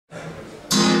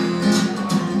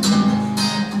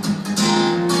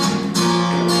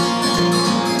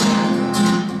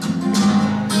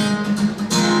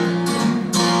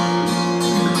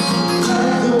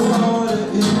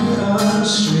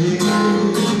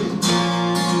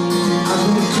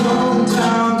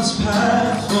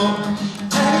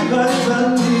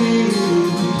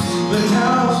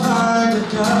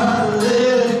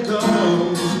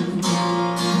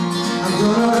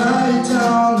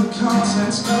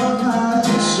of my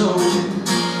soul.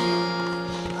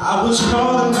 I was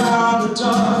crawling around the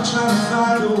dark, trying to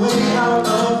find a way out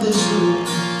of this room.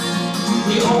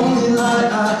 The only light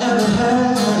I ever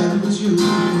had was you.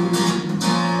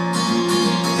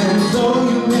 And though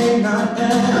you may not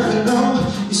ever know,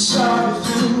 you saw me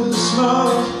through the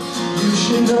smoke. You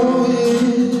should know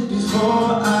it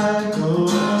before I go.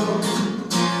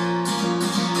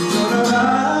 Gonna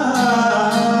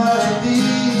right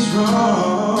these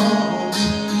wrongs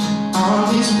on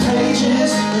these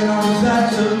pages and on the back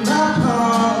of my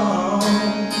palm.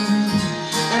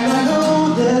 And I know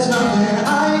there's nothing I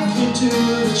can do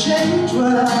to change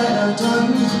what I have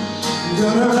done. I'm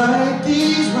gonna right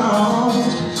these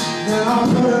wrongs, then I'll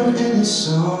put them in these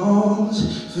songs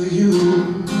for you.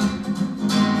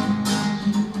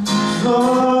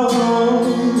 For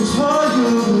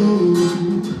you.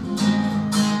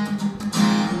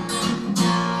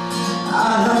 I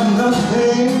have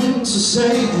nothing to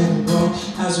say anymore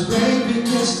as the rain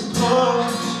begins to pour.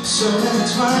 So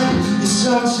intertwined, you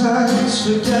sometimes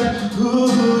forget who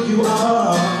you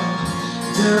are.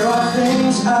 There are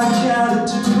things I gotta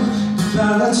do, but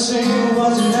balancing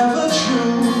was never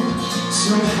true.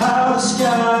 Somehow the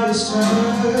sky is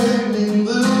turning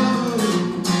blue.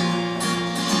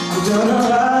 I'm gonna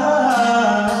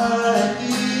right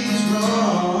these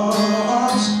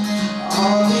wrongs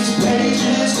on these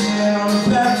pages and on the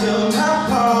back of my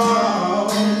palm.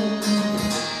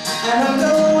 And I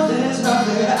know there's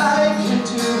nothing I can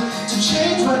do to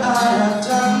change what I have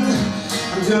done.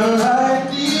 I'm gonna right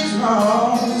these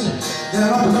wrongs, then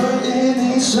I'll put in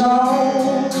these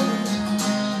songs.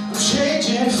 I'm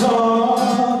changing for the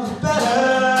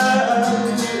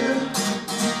better,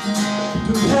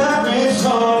 preparing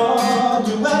for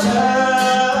the weather.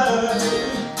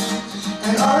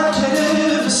 And all I can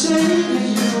ever say to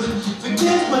you,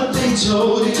 forget what they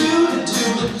told you to do.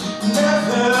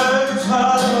 Never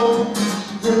follow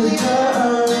the leader.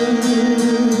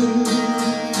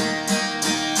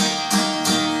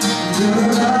 You're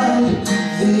right,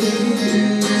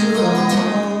 these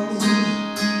wrongs.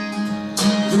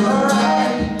 You're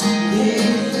right,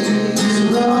 these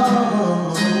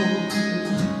wrongs.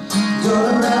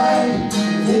 You're right,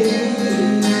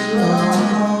 these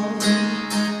wrongs.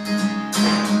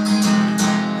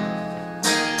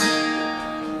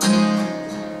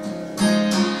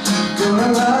 Gonna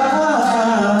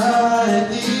right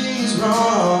these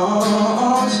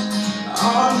wrongs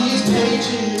on these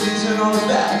pages and on the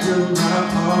back of my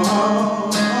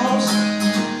palms.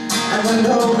 And I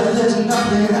know that there's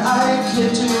nothing I can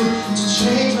do to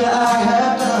change what I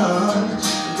have done.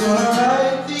 Gonna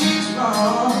right these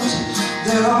wrongs,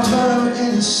 then I'll put them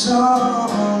in the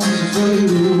songs for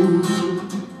you.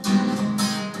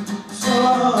 For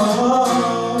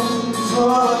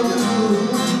you.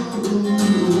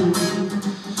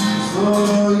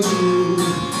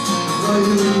 For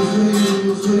you, for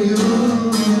you, for you,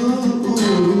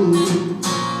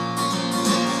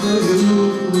 for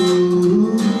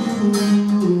you.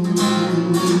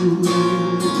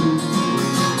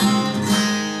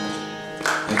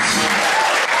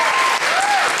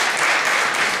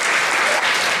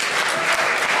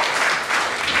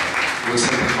 Looks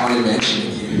like a haunted mansion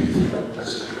in here.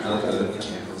 I like how the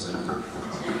candles in.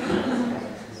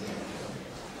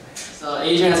 So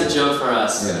Adrian has a joke for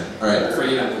us. Yeah, alright. For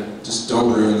you. Just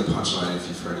don't ruin the punchline if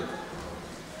you've heard it.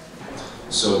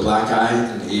 So a black guy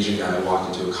and an Asian guy walk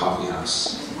into a coffee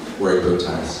house wearing bow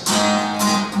ties. I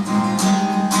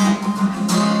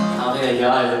don't think I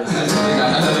got it. I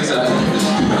don't think so.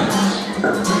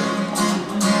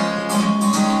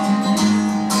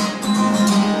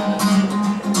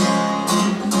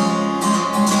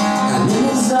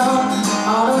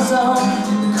 AutoZone,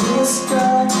 coolest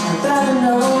girl I've ever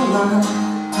known. My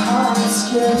heart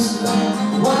skips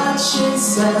what she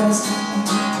says.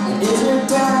 And is her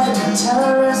dad a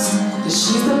terrorist? Cause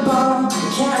she's the bomb, you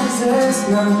can't resist.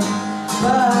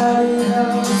 Nobody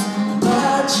knows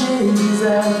but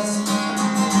Jesus.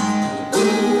 Ooh,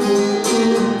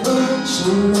 ooh, ooh, she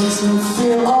makes me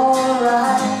feel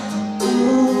alright.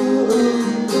 Ooh,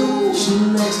 ooh, ooh, she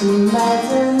makes me mad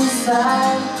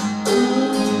inside.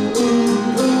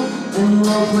 And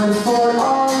we'll play for it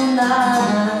all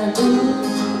night. Ooh,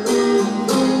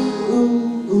 ooh, ooh,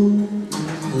 ooh, ooh.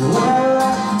 And when I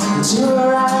look into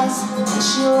her eyes and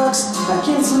she looks back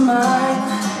into mine,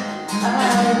 I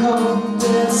hope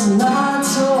it's not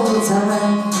all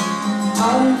time.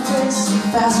 All in face,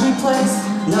 fast replace,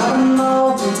 not a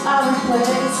moment I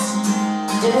replace.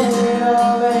 It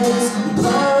always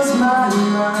blows my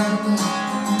mind.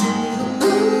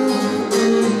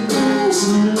 She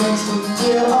makes me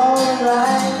feel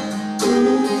alright.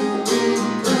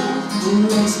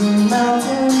 makes me melt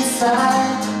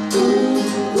inside. Ooh,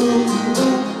 ooh,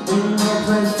 ooh, and we'll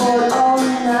play for it all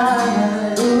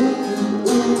night. Ooh,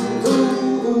 ooh,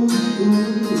 ooh, ooh,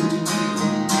 ooh.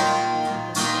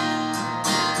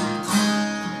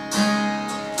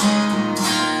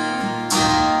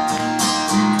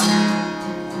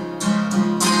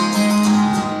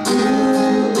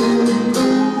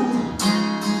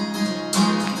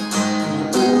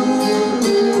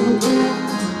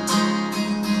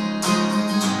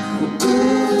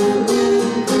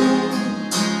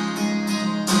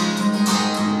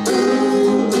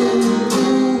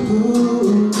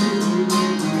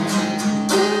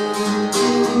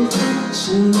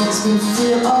 She makes me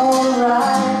feel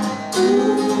alright. Ooh,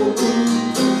 ooh,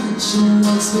 ooh. She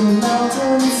makes me melt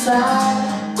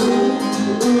inside. Ooh,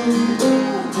 ooh,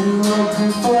 ooh. And we'll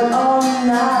play for it all